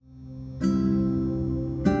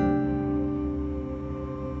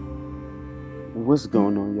What's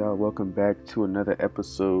going on, y'all? Welcome back to another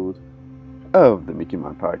episode of the Mickey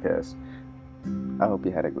Mind Podcast. I hope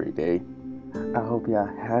you had a great day. I hope y'all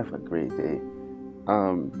have a great day.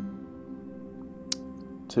 Um,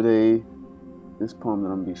 Today, this poem that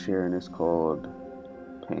I'm gonna be sharing is called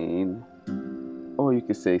Pain, or you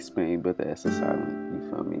could say Spain, but the S is silent. You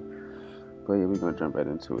feel me? But yeah, we're gonna jump right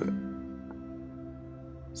into it.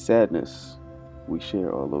 Sadness, we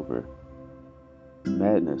share all over.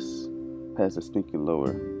 Madness has us thinking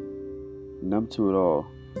lower. Numb to it all,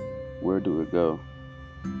 where do it go?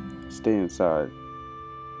 Stay inside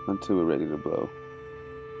until we're ready to blow.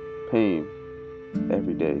 Pain,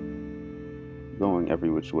 every day, going every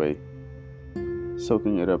which way,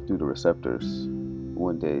 soaking it up through the receptors.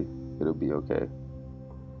 One day, it'll be okay.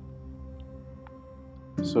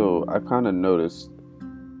 So I kind of noticed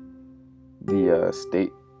the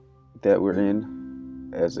state that we're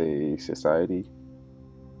in as a society.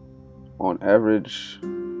 On average,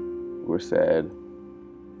 we're sad,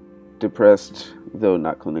 depressed, though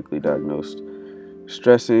not clinically diagnosed,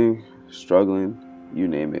 stressing, struggling, you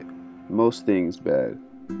name it. Most things bad.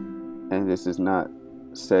 And this is not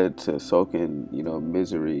said to soak in,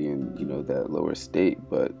 misery and, that lower state,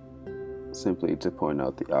 but simply to point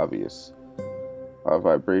out the obvious. Our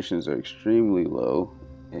vibrations are extremely low,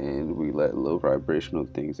 and we let low vibrational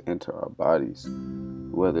things enter our bodies,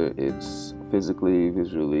 whether it's physically,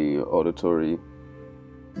 visually, auditory.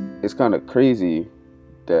 It's kind of crazy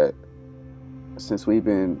that since we've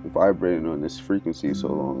been vibrating on this frequency so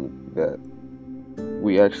long that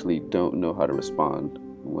we actually don't know how to respond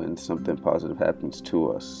when something positive happens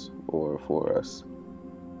to us or for us.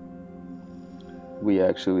 We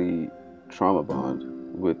actually trauma bond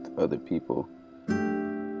with other people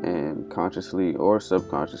and consciously or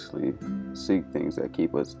subconsciously seek things that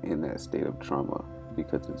keep us in that state of trauma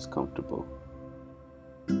because it's comfortable.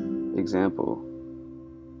 Example,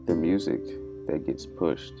 the music that gets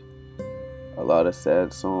pushed. A lot of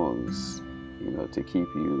sad songs, to keep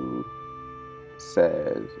you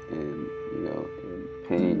sad and, in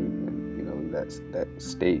pain and, that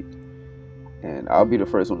state. And I'll be the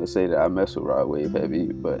first one to say that I mess with Rod Wave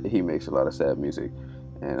heavy, but he makes a lot of sad music.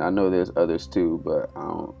 And I know there's others too, but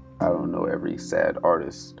I don't know every sad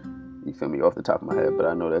artist, you feel me, off the top of my head, but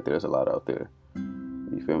I know that there's a lot out there.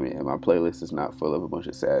 You feel me? And my playlist is not full of a bunch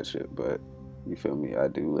of sad shit, but you feel me, I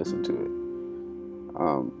do listen to it.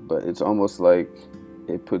 But it's almost like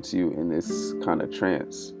it puts you in this kind of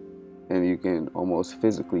trance, and you can almost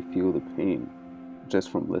physically feel the pain just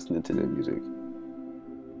from listening to their music.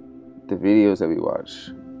 The videos that we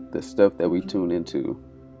watch, the stuff that we tune into,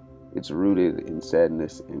 it's rooted in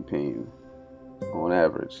sadness and pain, on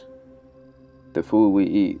average. The food we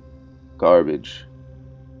eat, garbage.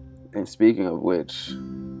 And speaking of which,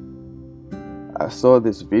 I saw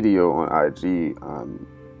this video on IG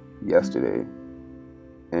yesterday,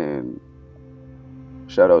 and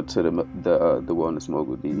shout out to the Wellness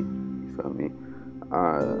Mogul D. You feel me?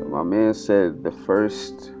 My man said the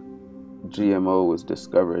first GMO was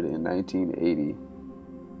discovered in 1980.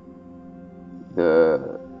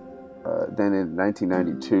 Then in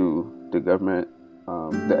 1992, the government,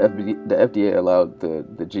 the FDA allowed the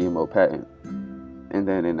GMO patent. And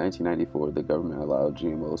then in 1994, the government allowed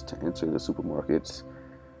GMOs to enter the supermarkets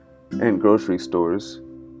and grocery stores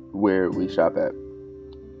where we shop at.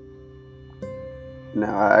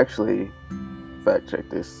 Now, I actually fact checked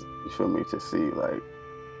this, you feel me, to see,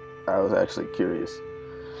 I was actually curious.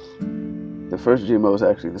 The first GMO was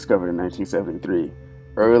actually discovered in 1973,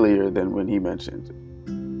 earlier than when he mentioned,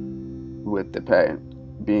 with the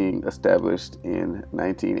patent being established in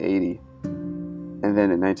 1980. And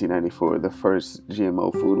then in 1994, the first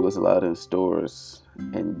GMO food was allowed in stores.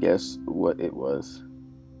 And guess what it was?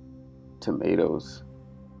 Tomatoes.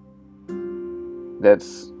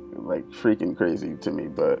 That's freaking crazy to me,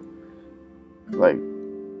 but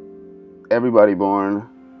everybody born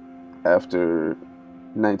after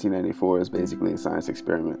 1994 is basically a science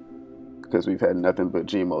experiment because we've had nothing but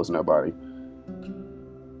GMOs in our body.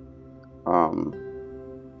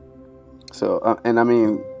 And I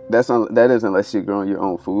mean, that is unless you're growing your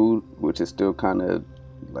own food, which is still kind of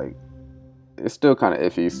it's still kind of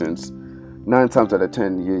iffy since 9 times out of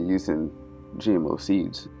 10 you're using GMO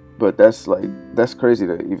seeds. But that's crazy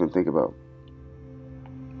to even think about.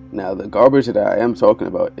 Now, the garbage that I am talking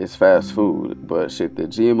about is fast food, but shit, the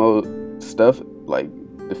GMO stuff,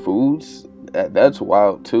 the foods, that's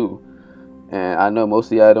wild too. And I know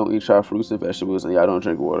most of y'all don't eat raw fruits and vegetables, and y'all don't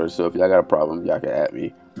drink water. So if y'all got a problem, y'all can at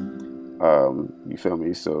me. You feel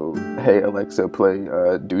me? So, hey, Alexa, play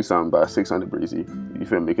Do Something by 600 Breezy. You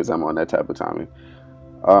feel me? Because I'm on that type of timing.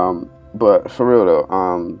 But for real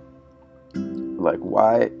though, Like,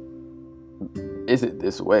 why is it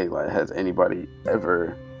this way? Like, has anybody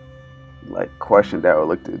ever like questioned that or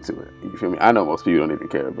looked into it? You feel me? I know most people don't even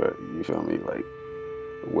care, but you feel me? Like,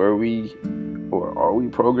 were we or are we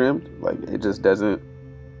programmed? Like, it just doesn't.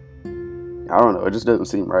 I don't know. It just doesn't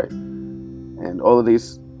seem right. And all of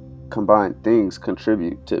these combined things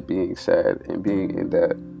contribute to being sad and being in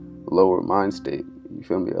that lower mind state. You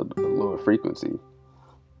feel me? A lower frequency.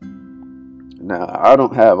 Now, I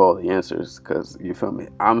don't have all the answers because, you feel me,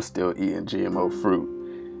 I'm still eating GMO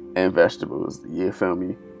fruit and vegetables, you feel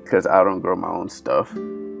me, because I don't grow my own stuff.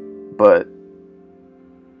 But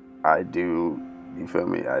I do, you feel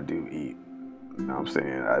me, I do eat. You know what I'm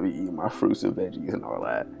saying? I be eating my fruits and veggies and all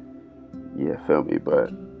that. Yeah, feel me?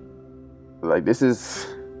 But, like, this is,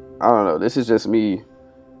 I don't know, this is just me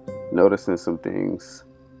noticing some things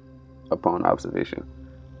upon observation.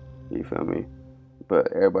 You feel me?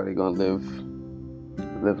 But everybody gonna live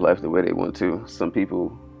life the way they want to. Some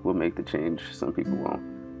people will make the change, some people won't.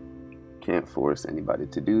 Can't force anybody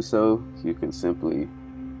to do so. You can simply,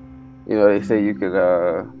 they say you could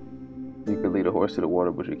lead a horse to the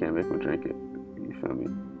water, but you can't make him drink it. You feel me?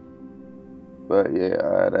 But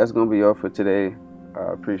yeah, that's gonna be all for today.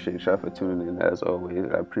 I appreciate y'all for tuning in as always.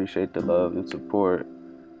 I appreciate the love and support.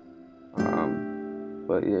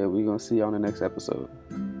 But yeah, we're gonna see you on the next episode.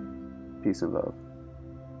 Peace and love.